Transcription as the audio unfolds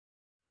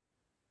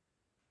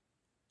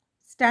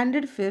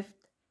Standard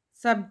 5th,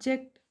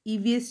 Subject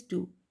EVS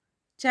 2,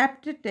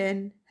 Chapter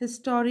 10,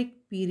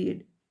 Historic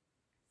Period.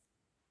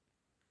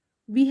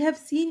 We have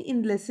seen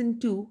in Lesson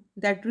 2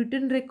 that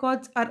written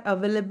records are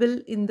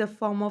available in the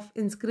form of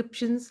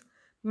inscriptions,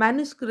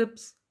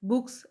 manuscripts,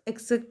 books,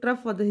 etc.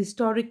 for the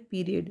historic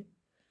period.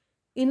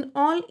 In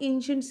all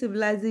ancient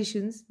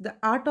civilizations, the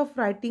art of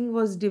writing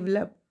was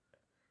developed.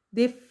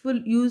 They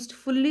used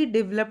fully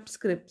developed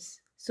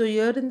scripts. So,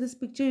 here in this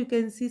picture, you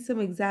can see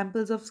some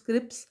examples of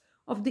scripts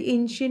of the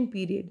ancient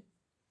period.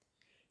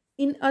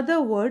 In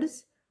other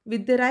words,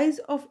 with the rise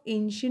of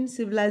ancient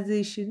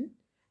civilization,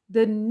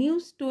 the new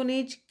Stone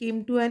Age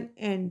came to an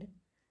end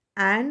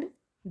and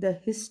the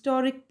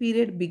historic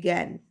period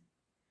began.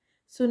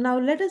 So, now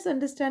let us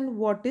understand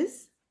what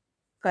is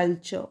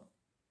culture.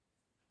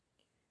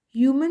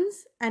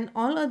 Humans and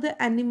all other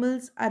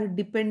animals are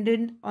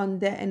dependent on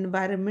their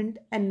environment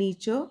and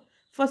nature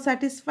for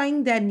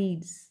satisfying their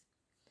needs.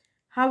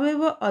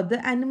 However, other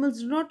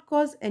animals do not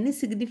cause any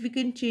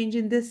significant change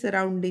in their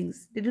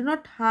surroundings. They do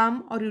not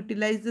harm or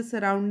utilize the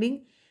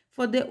surrounding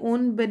for their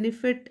own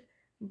benefit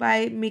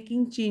by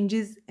making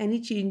any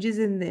changes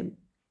in them.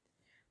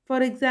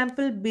 For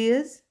example,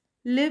 bears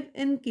live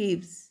in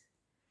caves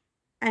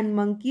and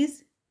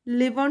monkeys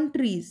live on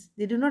trees.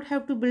 They do not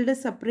have to build a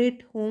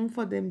separate home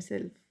for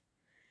themselves.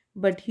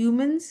 But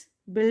humans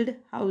build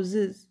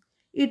houses.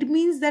 It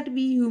means that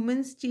we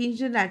humans change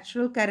the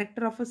natural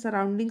character of our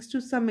surroundings to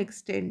some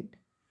extent.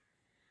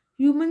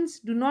 Humans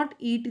do not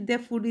eat their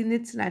food in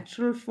its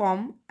natural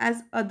form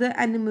as other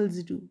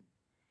animals do.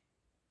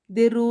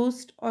 They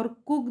roast or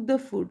cook the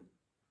food,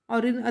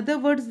 or in other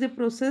words, they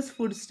process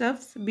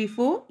foodstuffs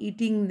before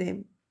eating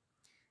them.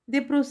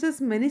 They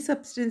process many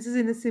substances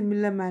in a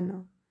similar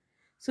manner.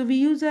 So, we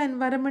use our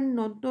environment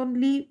not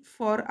only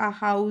for our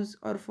house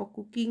or for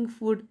cooking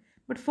food,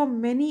 but for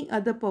many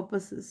other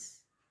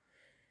purposes.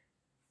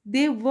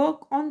 They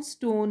work on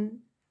stone,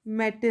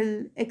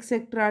 metal,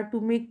 etc. to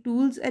make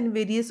tools and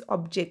various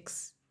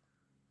objects.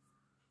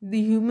 The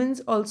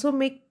humans also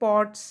make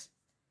pots,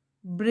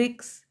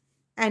 bricks,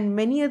 and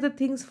many other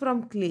things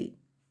from clay.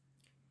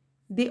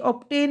 They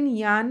obtain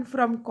yarn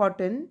from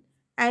cotton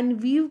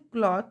and weave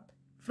cloth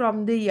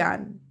from the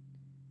yarn.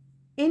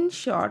 In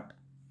short,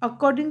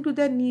 according to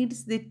their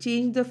needs, they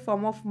change the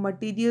form of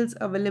materials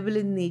available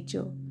in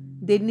nature.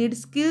 They need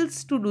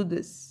skills to do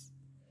this.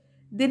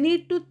 They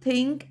need to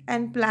think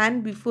and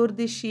plan before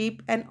they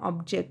shape an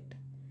object.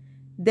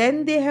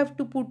 Then they have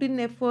to put in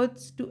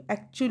efforts to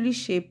actually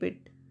shape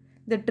it.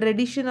 The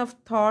tradition of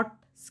thought,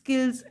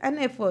 skills, and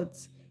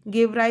efforts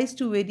gave rise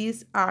to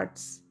various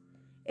arts.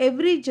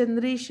 Every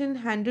generation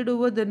handed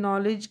over the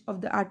knowledge of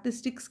the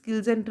artistic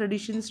skills and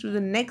traditions to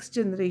the next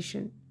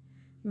generation.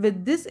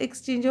 With this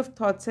exchange of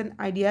thoughts and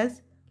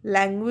ideas,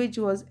 language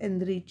was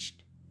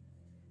enriched.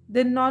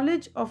 The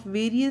knowledge of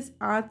various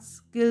arts,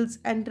 skills,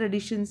 and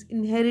traditions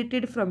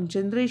inherited from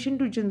generation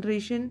to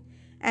generation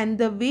and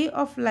the way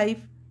of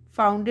life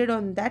founded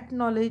on that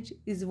knowledge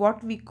is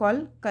what we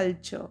call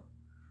culture.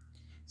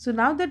 So,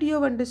 now that you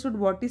have understood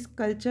what is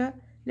culture,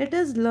 let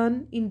us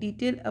learn in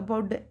detail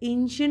about the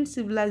ancient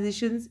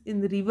civilizations in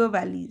the river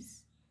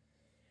valleys.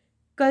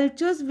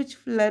 Cultures which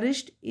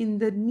flourished in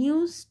the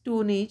New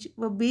Stone Age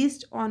were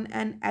based on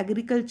an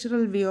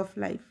agricultural way of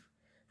life.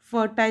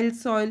 Fertile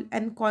soil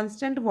and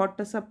constant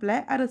water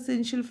supply are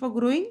essential for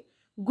growing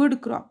good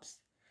crops.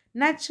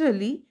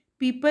 Naturally,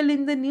 people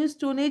in the New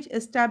Stone Age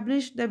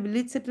established the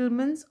village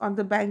settlements on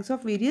the banks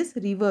of various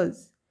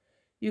rivers.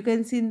 You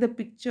can see in the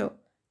picture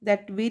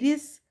that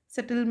various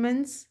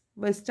settlements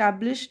were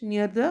established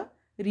near the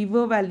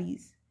river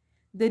valleys.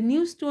 The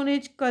New Stone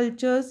Age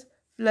cultures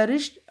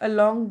flourished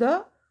along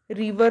the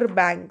river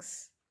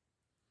banks.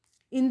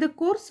 In the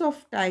course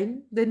of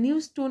time, the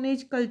New Stone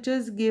Age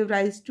cultures gave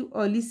rise to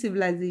early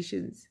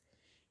civilizations.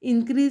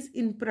 Increase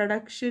in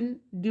production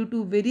due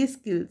to various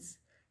skills,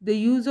 the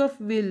use of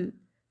will,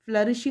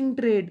 flourishing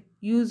trade,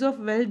 use of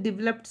well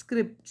developed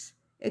scripts,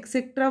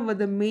 etc., were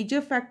the major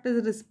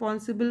factors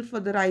responsible for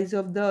the rise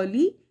of the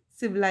early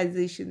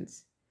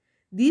civilizations.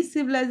 These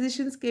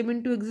civilizations came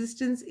into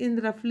existence in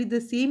roughly the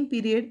same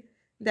period,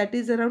 that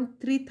is around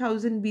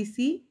 3000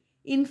 BC,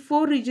 in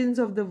four regions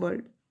of the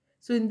world.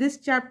 So, in this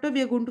chapter,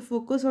 we are going to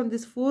focus on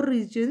these four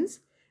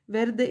regions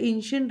where the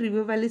ancient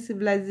river valley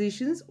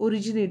civilizations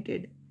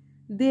originated.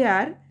 They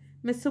are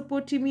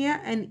Mesopotamia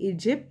and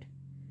Egypt,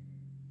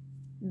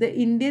 the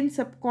Indian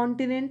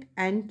subcontinent,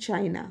 and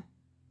China.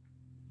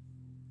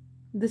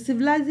 The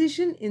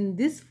civilization in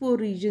these four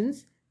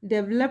regions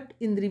developed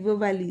in river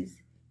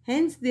valleys.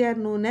 Hence, they are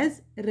known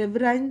as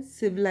riverine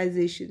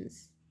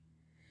civilizations.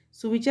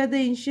 So, which are the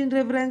ancient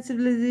riverine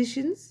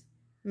civilizations?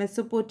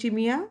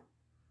 Mesopotamia,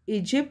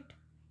 Egypt,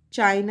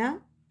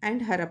 China,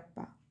 and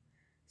Harappa.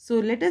 So,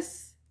 let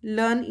us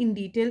learn in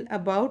detail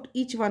about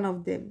each one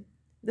of them.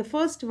 The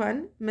first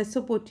one,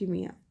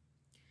 Mesopotamia.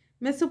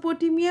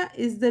 Mesopotamia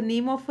is the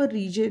name of a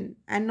region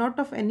and not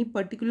of any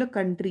particular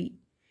country.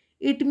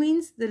 It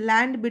means the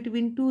land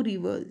between two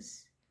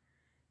rivers.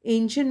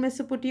 Ancient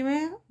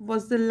Mesopotamia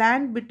was the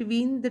land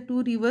between the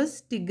two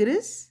rivers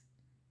Tigris,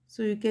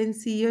 So you can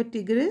see here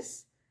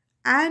Tigris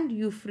and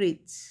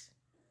Euphrates.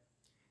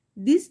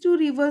 These two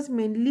rivers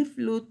mainly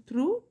flow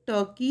through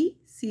Turkey,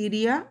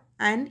 Syria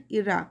and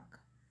Iraq.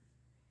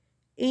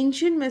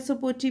 Ancient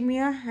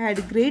Mesopotamia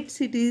had great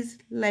cities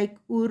like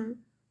Ur,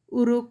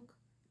 Uruk,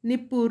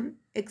 Nippur,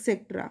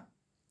 etc.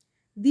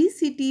 These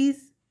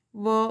cities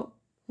were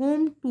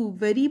home to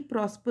very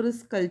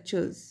prosperous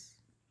cultures.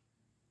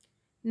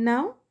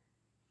 Now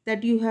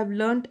that you have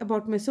learnt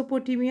about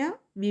Mesopotamia,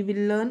 we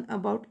will learn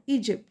about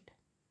Egypt.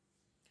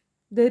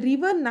 The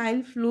river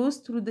Nile flows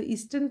through the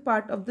eastern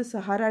part of the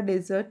Sahara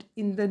Desert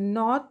in the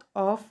north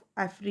of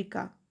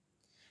Africa.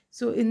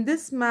 So in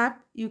this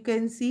map, you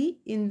can see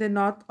in the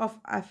north of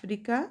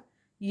Africa,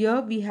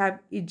 here we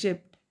have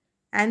Egypt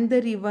and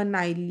the river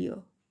Nile here.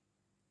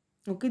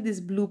 Okay,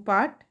 this blue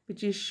part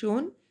which is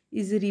shown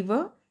is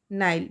river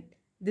Nile.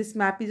 This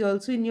map is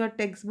also in your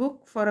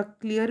textbook for a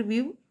clear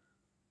view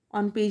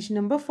on page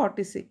number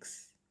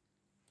 46.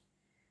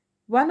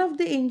 One of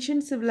the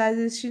ancient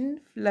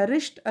civilizations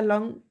flourished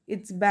along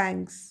its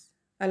banks,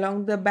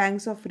 along the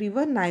banks of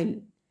river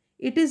Nile.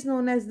 It is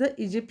known as the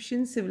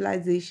Egyptian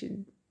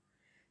civilization.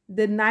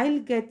 The Nile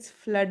gets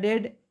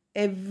flooded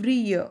every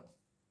year.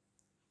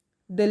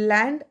 The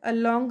land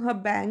along her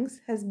banks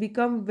has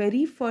become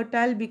very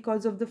fertile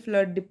because of the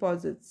flood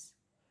deposits.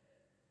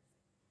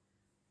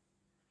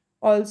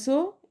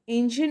 Also,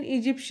 ancient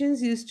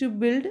Egyptians used to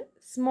build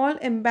small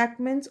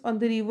embankments on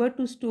the river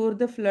to store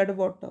the flood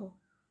water.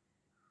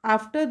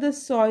 After the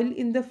soil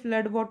in the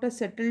flood water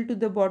settled to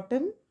the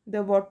bottom,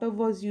 the water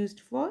was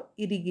used for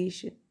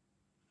irrigation.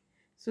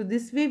 So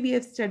this way we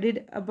have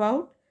studied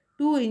about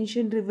two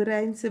ancient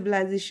riverine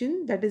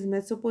civilizations, that is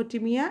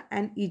Mesopotamia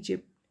and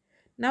Egypt.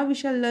 Now we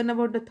shall learn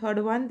about the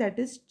third one, that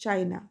is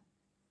China.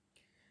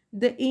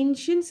 The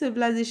ancient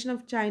civilization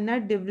of China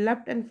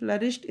developed and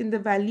flourished in the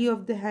valley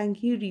of the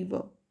Yangtze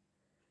River.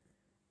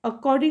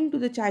 According to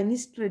the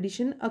Chinese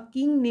tradition, a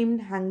king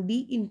named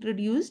Hangdi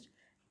introduced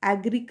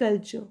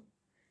agriculture,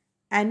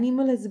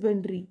 animal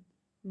husbandry,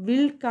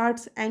 wheeled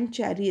carts and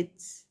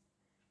chariots,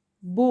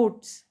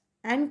 boats,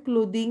 and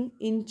clothing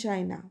in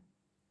China.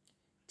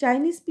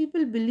 Chinese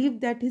people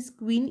believe that his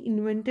queen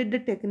invented the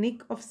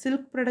technique of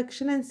silk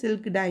production and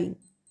silk dyeing.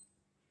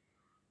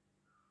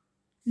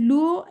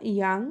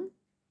 Luoyang,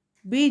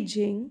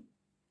 Beijing,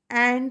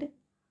 and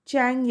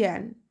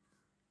Chang'an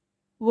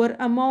were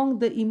among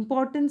the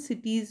important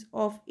cities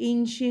of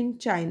ancient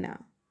China.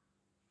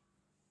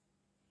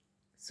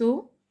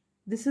 So,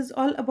 this is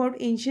all about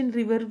ancient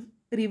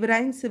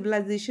riverine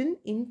civilization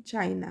in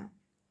China.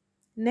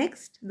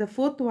 Next, the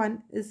fourth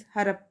one is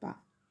Harappa.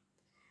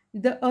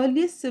 The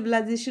earliest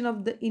civilization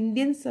of the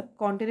Indian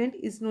subcontinent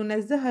is known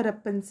as the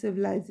Harappan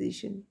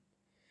civilization.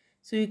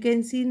 So you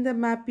can see in the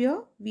map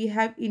here, we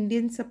have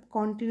Indian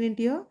subcontinent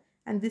here,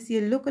 and this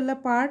yellow color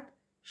part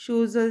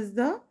shows us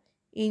the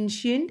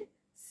ancient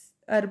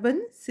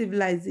urban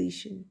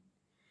civilization.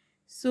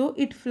 So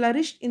it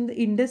flourished in the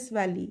Indus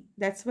Valley.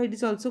 That's why it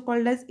is also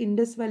called as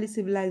Indus Valley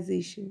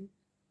civilization.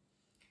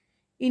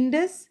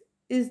 Indus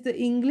is the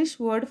English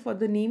word for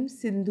the name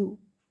Sindhu.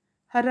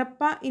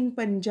 Harappa in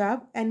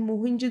Punjab and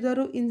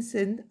Mohenjo-daro in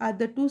Sindh are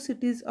the two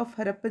cities of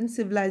Harappan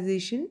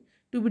civilization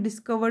to be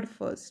discovered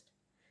first.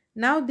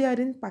 Now they are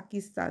in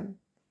Pakistan.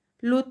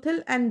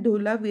 Lothal and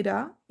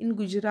Dholavira in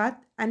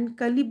Gujarat and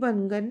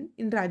Kalibangan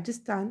in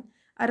Rajasthan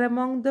are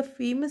among the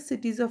famous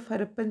cities of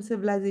Harappan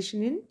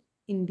civilization in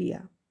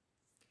India.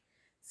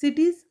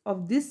 Cities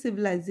of this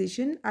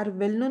civilization are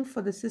well known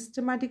for the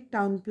systematic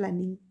town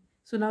planning.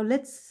 So now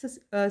let's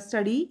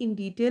study in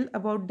detail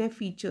about their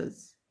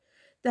features.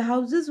 The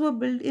houses were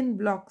built in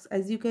blocks,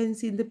 as you can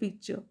see in the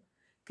picture,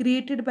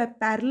 created by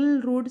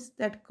parallel roads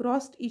that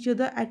crossed each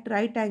other at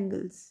right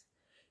angles.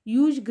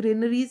 Huge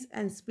granaries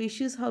and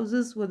spacious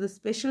houses were the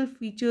special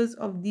features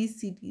of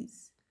these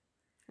cities.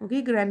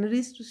 Okay,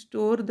 granaries to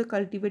store the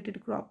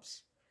cultivated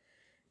crops.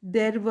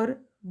 There were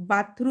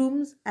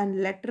bathrooms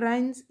and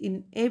latrines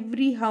in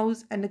every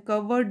house and a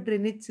covered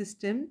drainage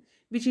system,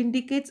 which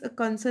indicates a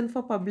concern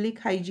for public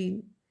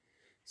hygiene.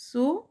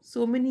 So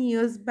many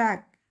years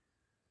back,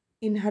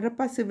 in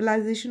Harappa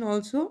civilization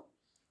also,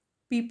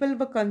 people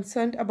were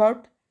concerned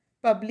about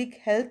public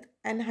health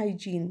and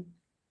hygiene.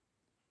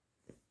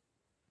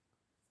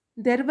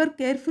 There were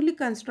carefully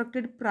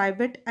constructed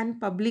private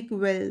and public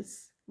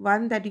wells,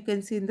 one that you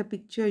can see in the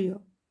picture here.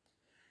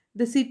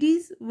 The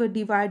cities were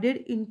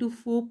divided into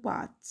 4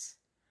 parts,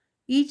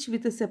 each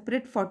with a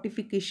separate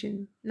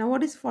fortification. Now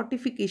what is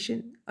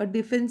fortification? A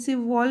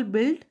defensive wall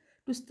built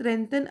to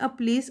strengthen a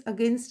place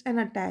against an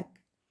attack.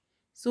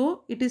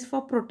 So it is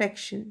for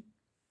protection.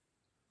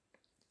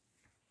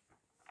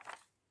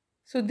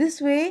 So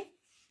this way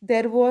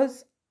there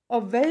was a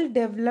well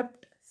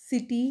developed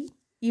city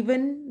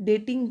even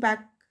dating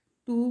back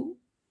to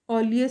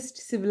earliest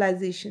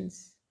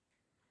civilizations.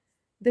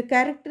 The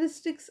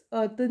characteristic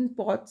earthen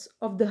pots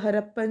of the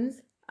Harappans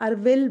are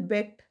well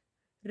baked,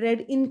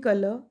 red in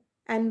color,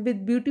 and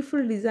with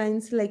beautiful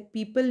designs like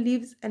people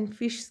leaves and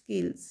fish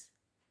scales.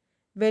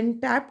 When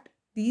tapped,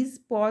 these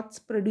pots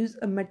produce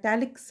a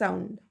metallic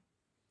sound.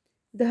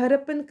 The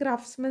Harappan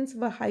craftsmen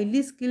were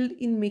highly skilled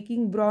in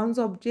making bronze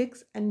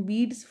objects and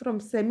beads from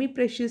semi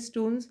precious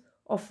stones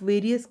of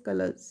various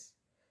colors.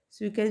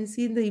 So you can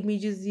see in the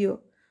images here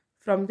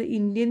from the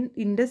Indian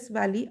Indus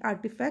Valley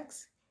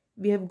artifacts,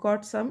 we have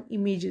got some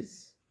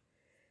images.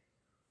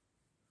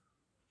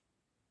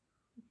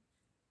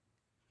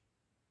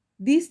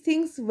 These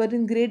things were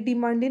in great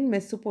demand in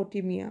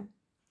Mesopotamia.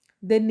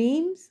 The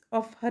names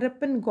of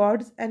Harappan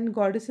gods and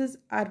goddesses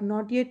are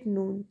not yet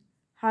known.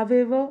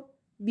 However,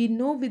 we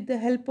know with the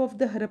help of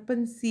the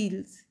Harappan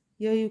seals.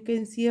 Here you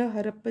can see a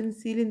Harappan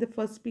seal in the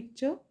first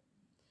picture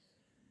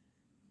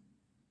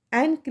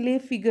and clay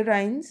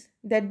figurines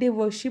that they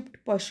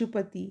worshipped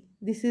Pashupati.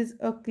 This is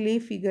a clay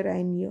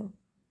figurine here.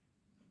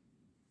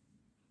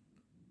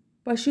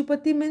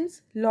 Pashupati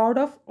means lord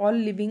of all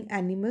living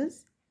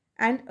animals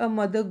and a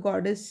mother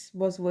goddess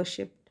was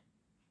worshipped.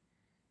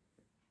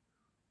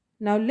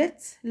 Now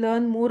let's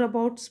learn more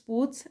about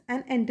sports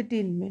and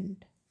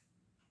entertainment.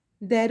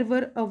 There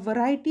were a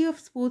variety of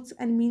sports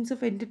and means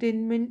of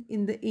entertainment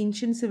in the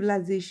ancient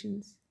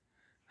civilizations.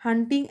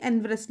 Hunting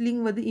and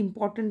wrestling were the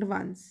important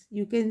ones.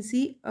 You can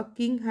see a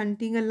king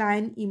hunting a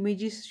lion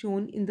image is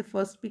shown in the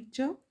first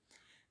picture,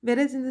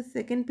 whereas in the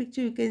second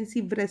picture you can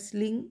see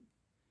wrestling,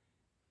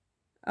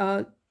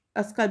 uh,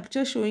 a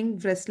sculpture showing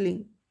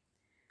wrestling.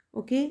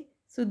 Okay,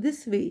 so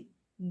this way,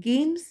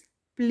 games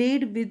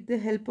played with the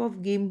help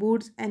of game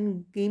boards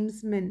and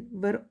gamesmen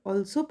were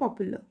also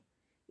popular.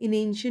 In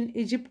ancient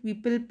Egypt,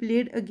 people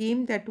played a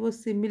game that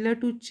was similar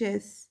to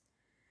chess.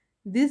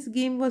 This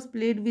game was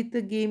played with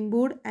a game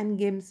board and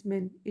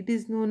gamesmen. It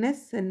is known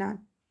as Sanat.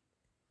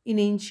 In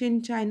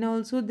ancient China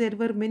also, there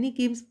were many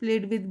games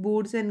played with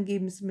boards and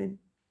gamesmen.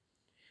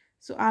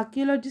 So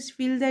archaeologists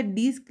feel that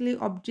these clay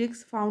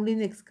objects found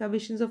in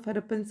excavations of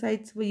Harappan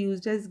sites were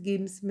used as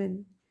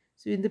gamesmen.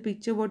 So in the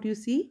picture what you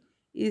see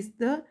is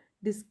the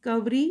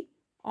discovery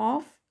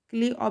of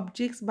clay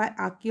objects by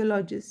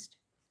archaeologists.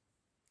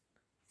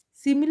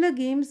 Similar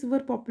games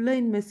were popular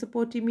in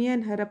Mesopotamia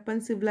and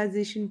Harappan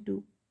civilization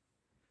too.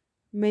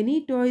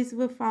 Many toys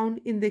were found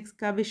in the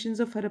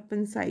excavations of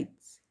Harappan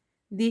sites.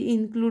 They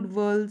include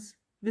whirls,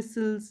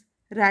 whistles,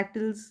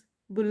 rattles,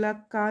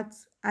 bullock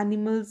carts,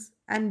 animals,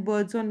 and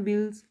birds on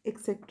wheels,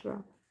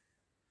 etc.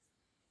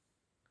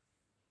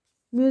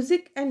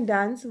 Music and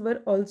dance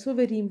were also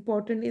very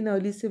important in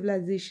early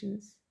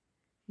civilizations.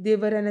 They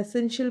were an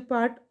essential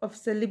part of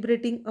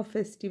celebrating a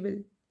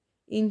festival.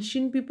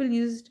 Ancient people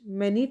used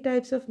many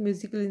types of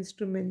musical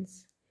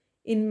instruments.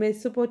 In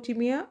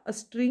Mesopotamia, a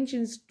stringed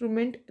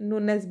instrument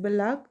known as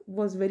balak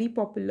was very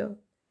popular.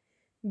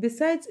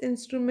 Besides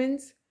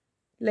instruments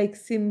like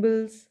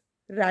cymbals,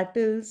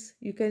 rattles,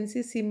 you can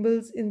see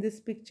cymbals in this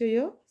picture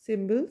here,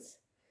 cymbals.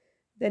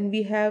 Then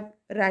we have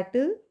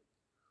rattle,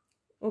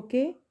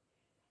 okay.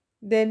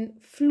 Then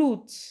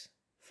flutes.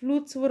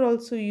 Flutes were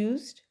also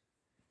used.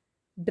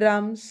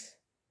 Drums,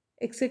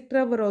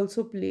 etc. were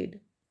also played.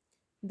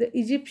 The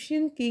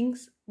Egyptian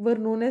kings were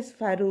known as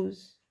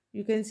pharaohs.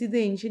 You can see the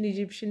ancient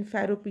Egyptian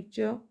pharaoh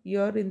picture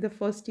here in the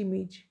first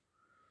image.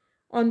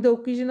 On the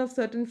occasion of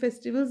certain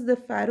festivals, the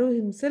pharaoh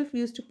himself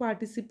used to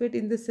participate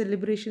in the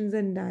celebrations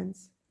and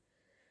dance.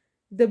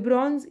 The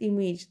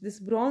this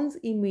bronze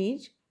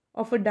image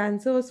of a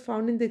dancer was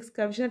found in the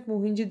excavation at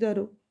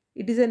Mohenjo-daro.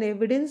 It is an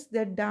evidence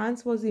that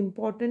dance was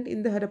important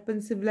in the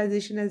Harappan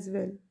civilization as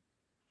well.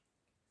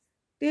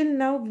 Till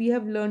now, we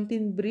have learnt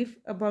in brief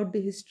about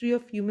the history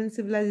of human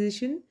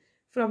civilization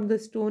from the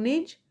Stone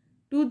Age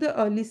to the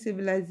early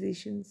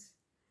civilizations.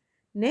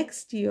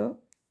 Next year,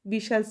 we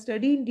shall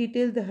study in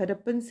detail the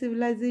Harappan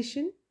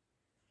civilization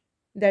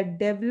that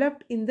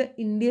developed in the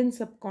Indian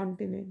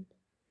subcontinent.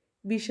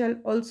 We shall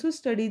also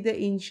study the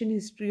ancient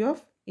history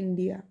of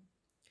India.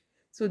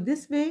 So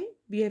this way,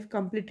 we have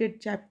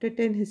completed chapter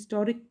 10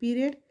 historic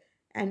period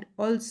and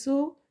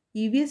also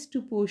EVS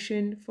 2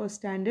 portion for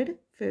standard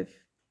 5th.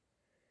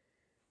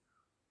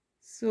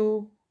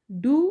 So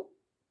do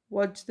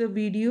watch the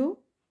video,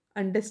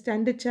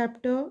 understand the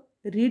chapter,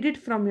 read it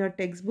from your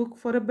textbook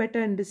for a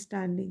better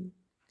understanding.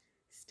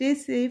 Stay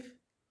safe,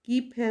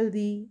 keep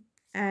healthy,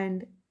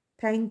 and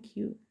thank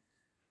you.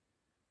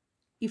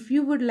 If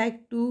you would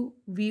like to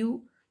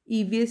view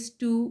EVS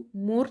 2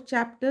 more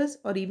chapters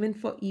or even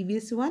for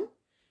EVS 1,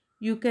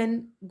 you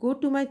can go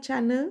to my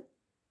channel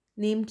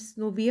named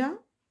Snovia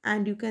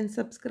and you can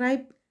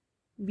subscribe,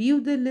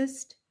 view the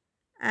list,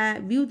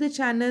 view the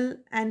channel,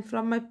 and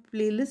from my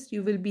playlist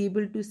you will be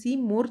able to see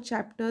more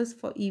chapters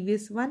for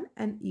EVS 1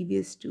 and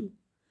EVS 2.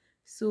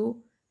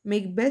 So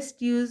make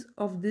best use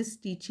of these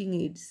teaching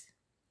aids.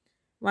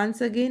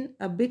 Once again,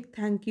 a big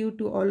thank you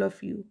to all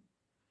of you.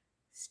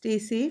 Stay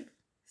safe,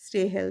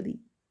 stay healthy.